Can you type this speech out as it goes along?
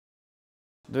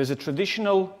There's a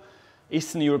traditional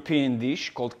Eastern European dish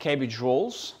called cabbage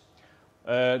rolls.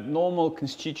 Normal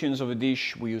constituents of a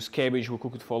dish, we use cabbage, we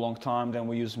cook it for a long time, then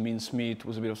we use minced meat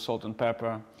with a bit of salt and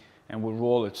pepper, and we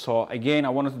roll it. So again, I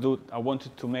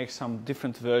wanted to make some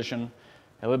different version,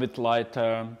 a little bit like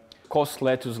coarse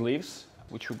lettuce leaves,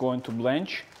 which we're going to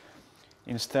blanch.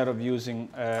 Instead of using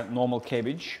normal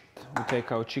cabbage, we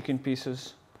take our chicken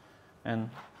pieces and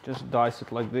just dice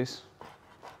it like this.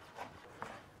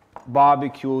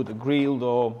 Barbecued, grilled,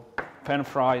 or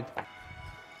pan-fried.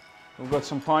 We've got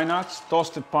some pine nuts,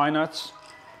 toasted pine nuts,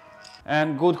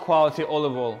 and good quality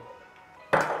olive oil.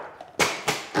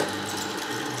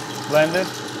 Blended.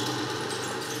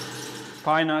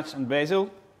 Pine nuts and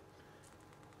basil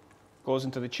goes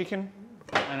into the chicken.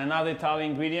 And another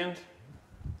Italian ingredient,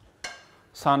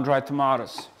 sun-dried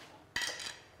tomatoes.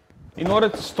 In order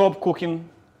to stop cooking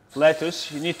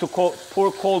lettuce, you need to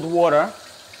pour cold water,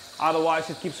 otherwise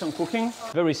it keeps on cooking.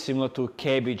 Very similar to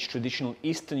cabbage, traditional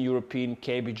Eastern European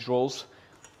cabbage rolls.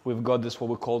 We've got this, what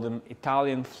we call them,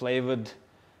 Italian flavored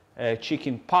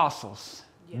chicken parcels.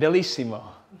 Yeah. Bellissimo.